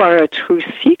if you are a true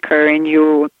seeker and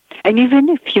even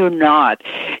if you're not,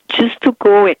 just to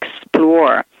go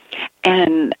explore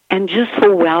and just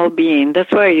for well-being.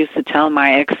 That's what I used to tell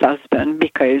my ex-husband,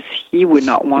 because he would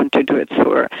not want to do it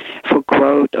for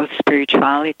growth or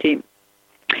spirituality.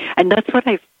 And that's what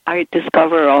I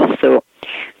discover also,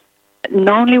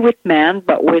 not only with men,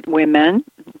 but with women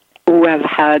who have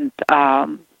had,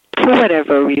 for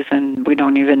whatever reason, we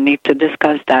don't even need to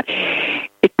discuss that.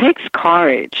 It takes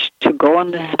courage to go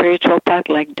on the spiritual path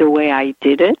like the way I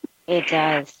did it. It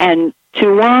does. And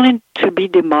to want it to be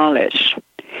demolished.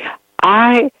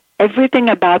 Everything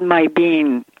about my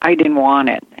being, I didn't want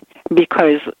it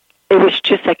because it was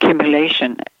just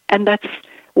accumulation. And that's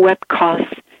what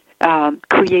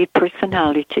create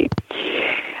personality.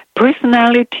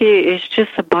 Personality is just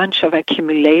a bunch of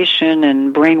accumulation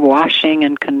and brainwashing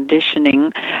and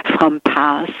conditioning from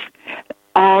past,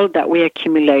 all that we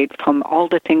accumulate from all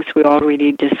the things we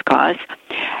already discussed.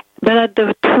 But at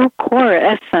the true core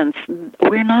essence,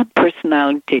 we're not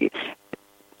personality.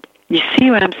 You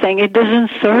see what I'm saying? It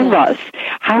doesn't serve us.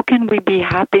 How can we be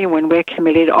happy when we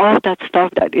accumulate all that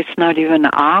stuff that is not even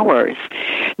ours?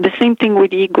 The same thing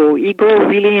with ego. Ego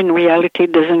really in reality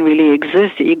doesn't really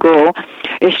exist. Ego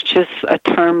is just a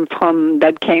term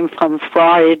that came from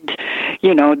Freud,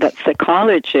 that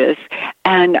psychologist,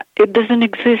 and it doesn't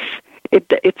exist.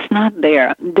 It's not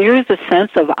there. There is a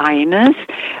sense of I-ness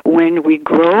when we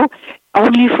grow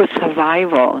only for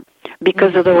survival,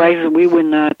 because otherwise we would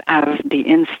not have the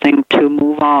instinct to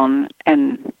move on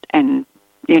and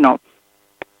to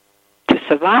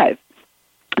survive.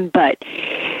 But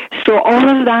so all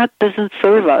of that doesn't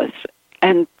serve us.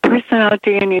 And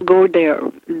personality and ego,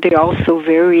 they're also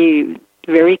very,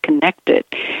 very connected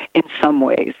in some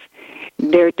ways.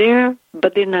 They're there,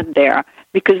 but they're not there.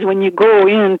 Because when you go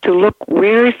in to look,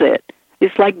 where is it?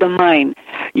 It's like the mind.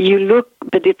 You look,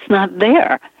 but it's not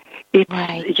there.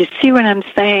 Right. You see what I'm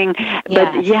saying? Yes.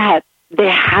 But yet, they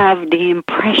have the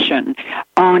impression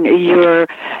on your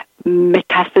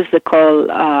metaphysical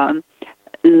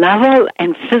level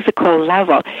and physical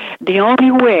level. The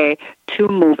only way to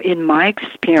move, in my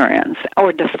experience,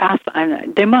 or the fast,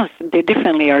 they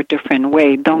definitely are different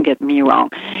ways, don't get me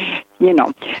wrong.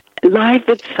 Life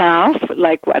itself,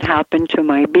 like what happened to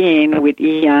my being with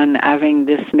Ian having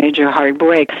this major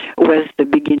heartbreak, was the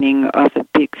beginning of a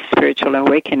big spiritual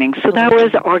awakening. So that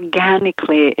was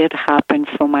organically, it happened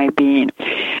for my being.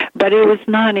 But it was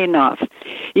not enough.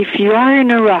 If you are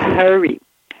in a hurry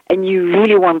and you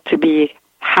really want to be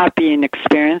happy and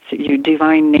experience your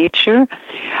divine nature,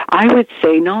 I would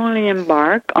say not only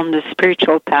embark on the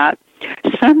spiritual path,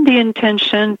 set the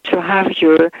intention to have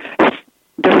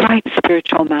the right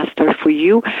spiritual master for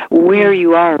you where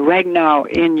you are right now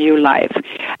in your life.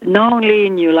 Not only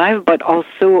in your life, but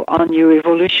also on your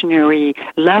evolutionary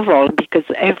level, because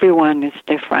everyone is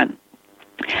different.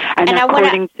 And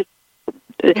according to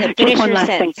just one last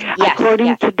thing. Yes,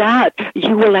 according to that,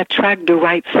 you will attract the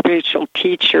right spiritual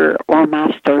teacher or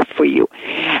master for you.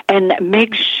 And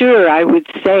make sure, I would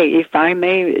say, if I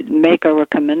may make a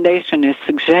recommendation, a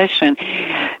suggestion,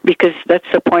 because that's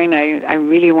the point I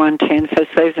really want to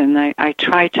emphasize, and I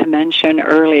tried to mention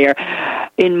earlier.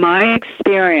 In my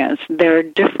experience, there are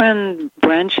different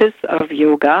branches of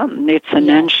yoga. It's an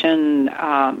ancient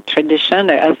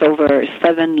tradition. It has over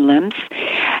 7 limbs.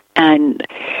 And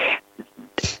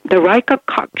the right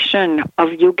concoction of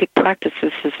yogic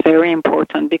practices is very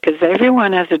important, because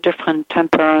everyone has a different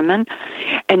temperament,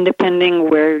 and depending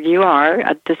where you are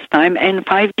at this time, and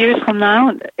 5 years from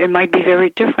now, it might be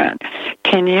very different.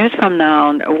 10 years from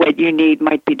now, what you need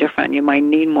might be different. You might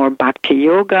need more Bhakti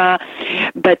yoga,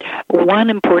 but one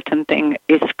important thing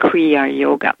is Kriya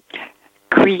yoga.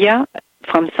 Kriya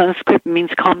from Sanskrit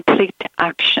means complete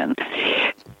action,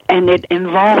 and it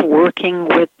involves working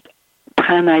with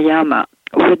pranayama,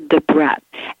 with the breath.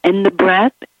 In the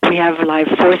breath, we have life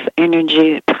force,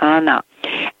 energy, prana.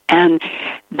 And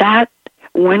that,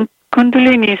 when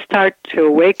Kundalini starts to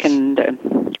awaken, the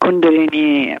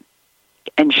Kundalini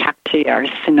and Shakti are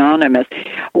synonymous.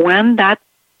 When that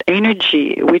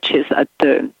energy, which is at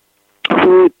the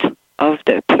root of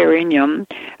the perineum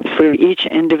for each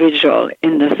individual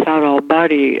in the subtle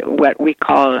body, what we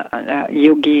call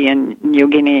yogi and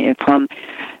yogini from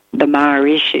the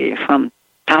Maharishi, from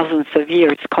thousands of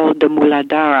years, called the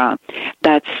Muladhara.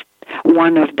 That's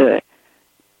one of the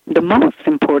most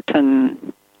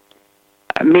important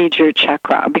major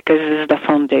chakra, because it's the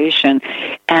foundation.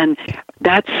 And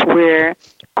that's where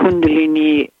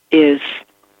Kundalini is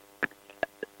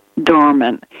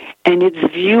dormant. And it's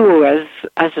viewed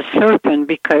as a serpent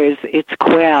because it's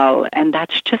quail, and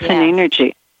that's just an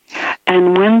energy.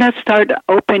 And when that starts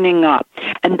opening up,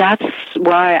 and that's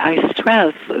why I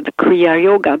stress the Kriya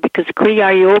Yoga, because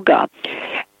Kriya Yoga,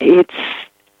 it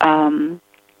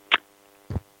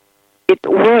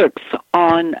works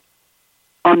on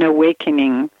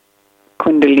awakening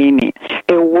Kundalini.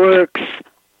 It works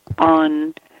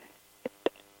on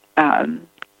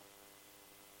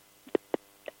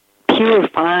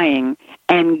purifying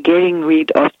and getting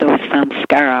rid of those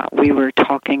samskara we were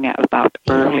talking about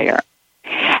earlier.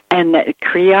 And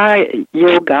Kriya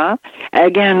Yoga,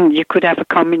 again, you could have a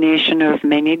combination of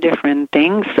many different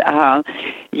things,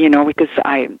 because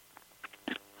I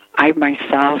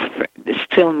myself,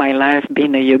 still my life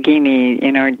being a yogini,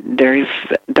 there is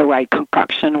the right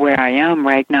concoction where I am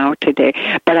right now today,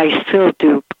 but I still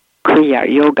do Kriya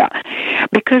Yoga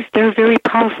because they're very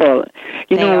powerful.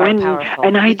 Powerful.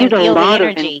 And I did a lot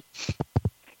of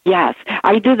Yes,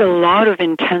 I did a lot of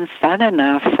intense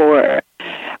sadhana for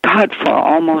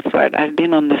almost I've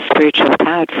been on the spiritual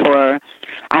path for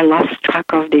I lost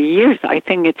track of the years. I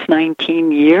think it's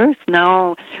 19 years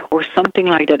now or something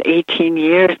like that, 18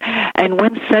 years. And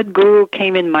when Sadhguru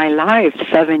came in my life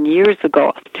 7 years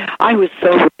ago, I was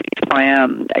so ready for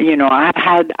him.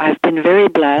 I've been very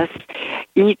blessed.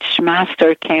 Each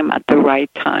master came at the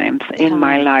right times in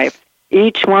my life.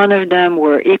 Each one of them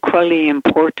were equally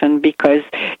important because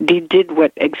they did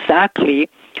exactly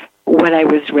what I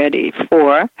was ready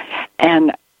for.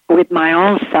 And with my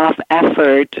own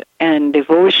self-effort and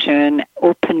devotion,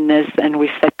 openness and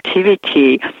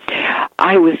receptivity,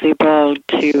 I was able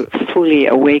to fully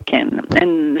awaken.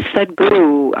 And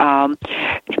Sadhguru,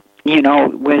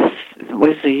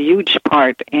 was a huge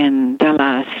part in the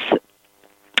last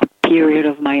period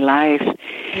of my life.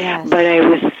 Yes. But I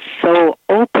was so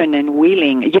open and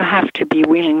willing. You have to be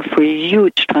willing for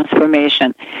huge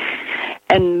transformation.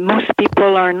 And most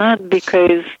people are not,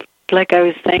 because, like I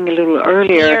was saying a little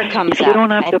earlier, if you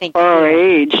don't have the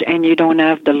courage and you don't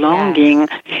have the longing,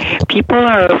 people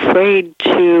are afraid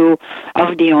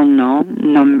of the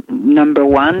unknown, number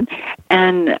one,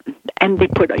 and they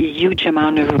put a huge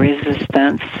amount of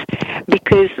resistance,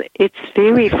 because it's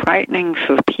very frightening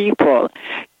for people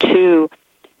to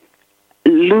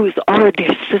lose all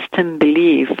their system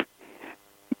belief,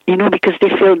 because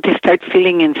they start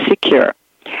feeling insecure.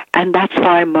 And that's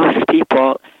why most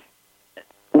people,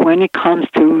 when it comes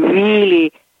to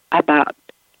really about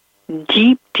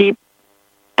deep,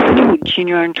 true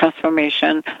genuine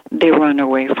transformation, they run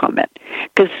away from it.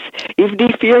 Because if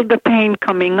they feel the pain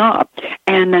coming up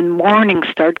and then mourning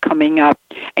start coming up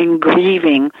and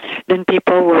grieving, then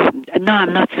people will, no,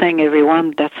 I'm not saying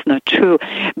everyone, that's not true,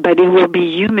 but it will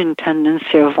be human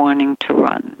tendency of wanting to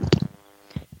run.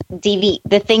 Devi,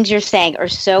 the things you're saying are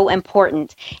so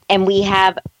important, and we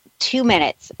have 2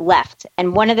 minutes left.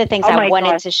 And one of the things I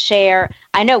wanted to share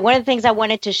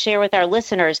with our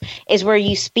listeners is where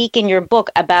you speak in your book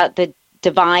about the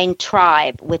divine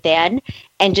tribe within,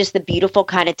 and just the beautiful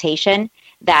connotation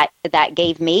that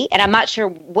gave me. And I'm not sure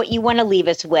what you want to leave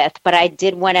us with, but I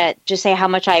did want to just say how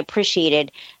much I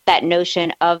appreciated that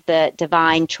notion of the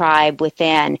divine tribe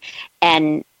within,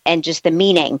 and just the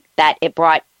meaning that it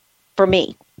brought for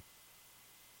me.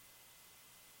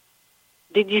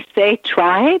 Did you say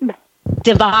tribe?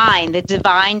 The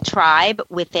divine tribe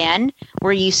within,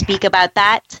 where you speak about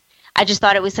that. I just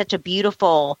thought it was such a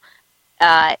beautiful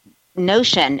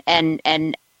notion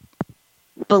and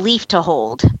belief to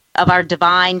hold of our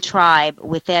divine tribe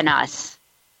within us.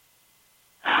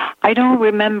 I don't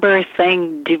remember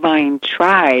saying divine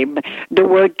tribe. The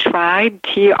word tribe,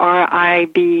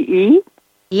 TRIBE?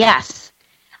 Yes.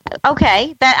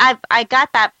 Okay, that I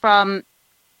got that from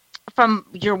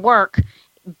your work,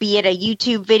 be it a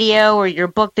YouTube video or your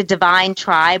book, The Divine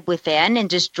Tribe Within, and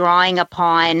just drawing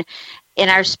upon in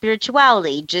our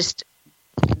spirituality, just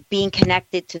being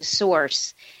connected to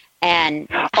Source and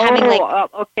having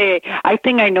okay. I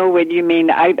think I know what you mean.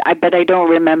 But I don't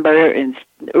remember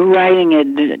writing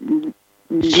it.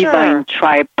 Divine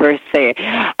tribe per se.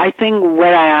 I think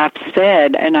what I have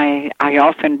said, and I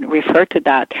often refer to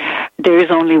that, there is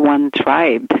only one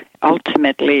tribe.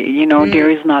 Ultimately, there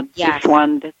is not this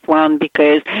one,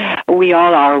 because we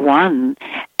all are one,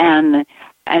 and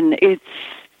it's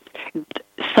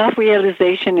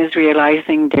self-realization is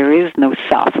realizing there is no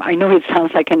self. I know it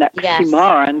sounds like an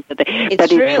oxymoron, but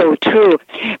it's so true,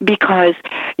 because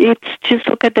it's just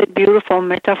look at that beautiful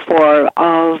metaphor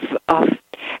of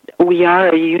we are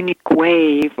a unique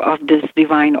wave of this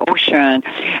divine ocean.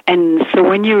 And so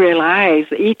when you realize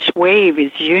each wave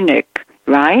is unique,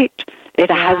 right? It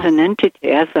has an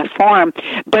entity, has a form,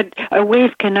 but a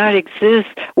wave cannot exist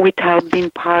without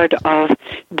being part of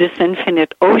this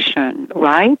infinite ocean,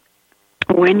 right?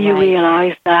 When you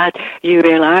realize that, you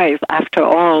realize, after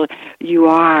all, you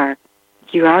are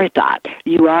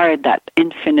that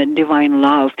infinite divine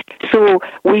love. So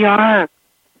we are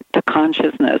the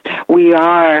consciousness. We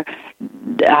are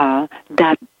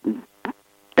that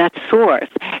source.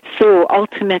 So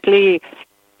ultimately,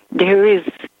 there is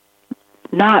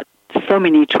not so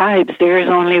many tribes. There is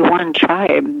only one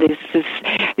tribe. This is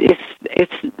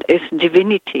it's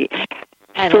divinity.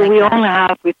 So we all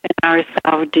have within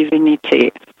ourselves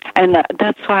divinity. And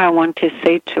that's why I want to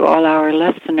say to all our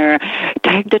listeners,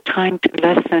 take the time to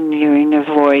listen your inner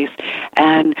voice.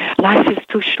 And life is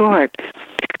too short.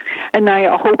 And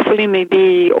I hopefully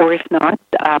maybe, or if not,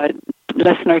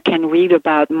 listener can read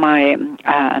about my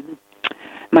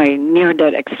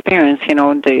near-death experience,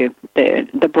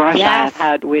 the brush I've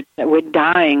had with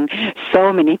dying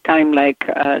so many times, like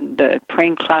the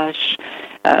plane crash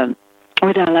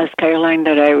with Alaska Airlines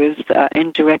that I was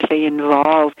indirectly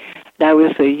involved. That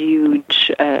was a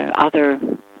huge other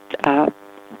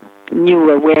new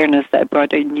awareness, that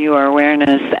brought a new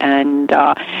awareness, and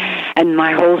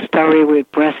my whole story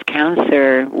with breast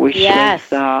cancer, which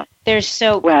yes. is there's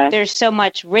so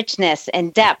much richness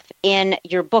and depth in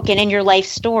your book and in your life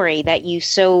story that you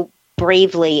so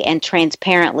bravely and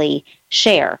transparently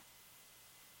share.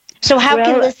 So how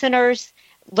can listeners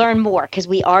learn more? Because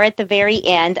we are at the very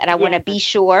end, and I want to be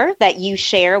sure that you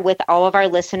share with all of our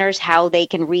listeners how they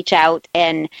can reach out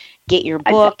and get your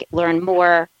book, learn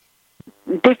more.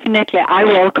 Definitely. I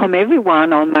welcome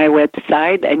everyone on my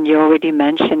website, and you already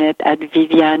mentioned it, at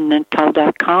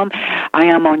VivianNantel.com. I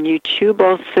am on YouTube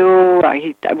also.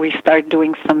 We start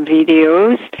doing some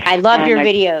videos. I love your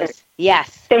videos. Yes.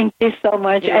 Thank you so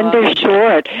much. And they're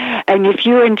short. And if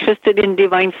you're interested in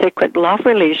Divine Sacred Love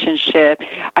Relationship,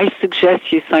 I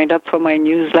suggest you sign up for my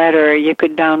newsletter. You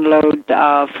could download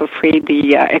for free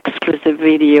the exclusive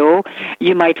video.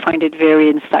 You might find it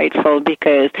very insightful,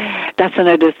 because that's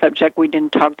another subject we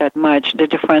didn't talk that much, the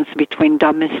difference between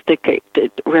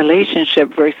domesticated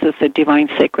relationship versus a Divine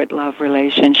Sacred Love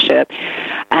relationship.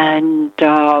 And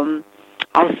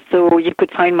also, you could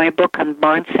find my book on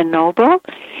Barnes & Noble.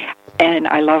 And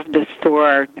I love the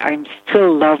store. I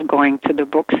still love going to the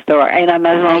bookstore. And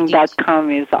Amazon.com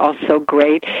is also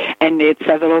great. And it's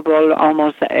available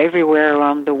almost everywhere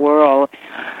around the world.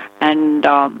 And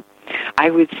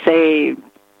I would say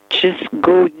just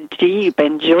go deep,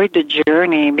 enjoy the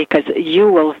journey, because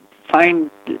you'll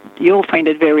find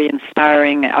it very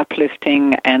inspiring,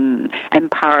 uplifting, and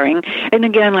empowering. And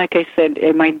again, like I said,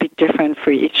 it might be different for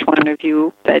each one of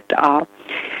you, but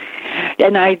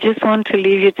and I just want to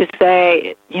leave you to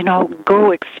say,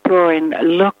 go explore and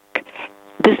look,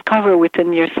 discover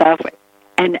within yourself,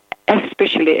 and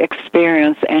especially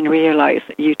experience and realize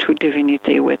your true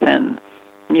divinity within.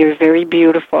 You're very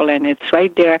beautiful, and it's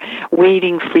right there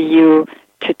waiting for you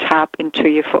to tap into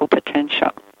your full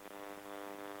potential.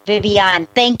 Vivian,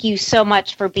 thank you so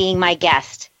much for being my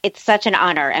guest. It's such an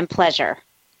honor and pleasure.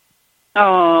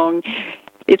 Oh,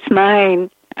 it's mine.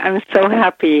 I'm so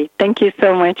happy. Thank you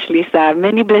so much, Lisa.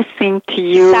 Many blessings to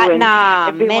you and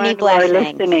everyone many blessings. Who are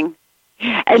listening.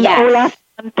 And last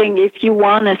something, if you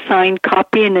want a signed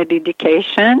copy and a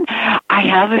dedication, I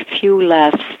have a few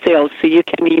left still, so you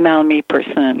can email me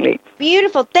personally.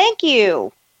 Beautiful. Thank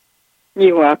you.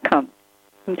 You're welcome.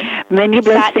 Many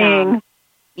blessings.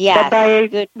 Yes.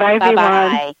 Bye-bye. Bye, everyone.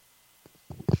 Bye-bye.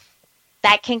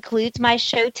 That concludes my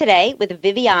show today with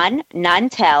Vivian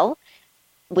Nantel,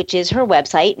 which is her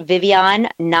website,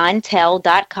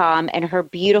 VivianNantel.com, and her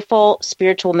beautiful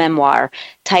spiritual memoir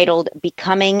titled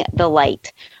Becoming the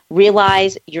Light.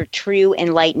 Realize your true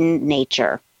enlightened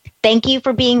nature. Thank you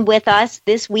for being with us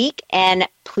this week, and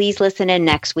please listen in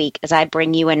next week as I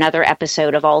bring you another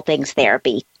episode of All Things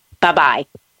Therapy. Bye-bye.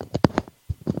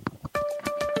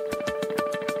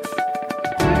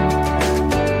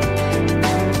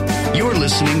 You're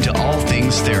listening to All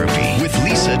Things Therapy with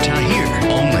Lisa Tahir,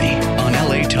 only on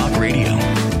LA Talk Radio.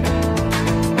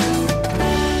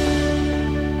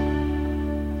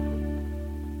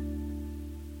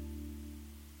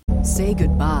 Say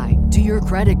goodbye to your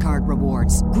credit card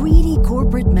rewards. Greedy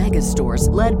corporate mega stores,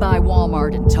 led by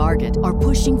Walmart and Target, are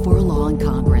pushing for a law in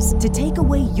Congress to take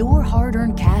away your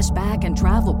hard-earned cash back and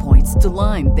travel points to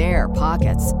line their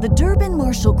pockets. The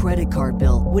Durbin-Marshall credit card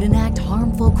bill would enact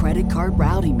harmful credit card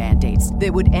routing mandates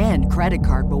that would end credit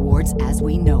card rewards as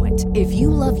we know it. If you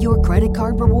love your credit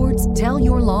card rewards, tell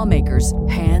your lawmakers,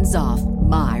 hands off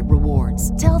my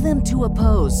rewards. Tell them to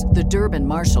oppose the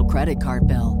Durbin-Marshall credit card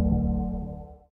bill.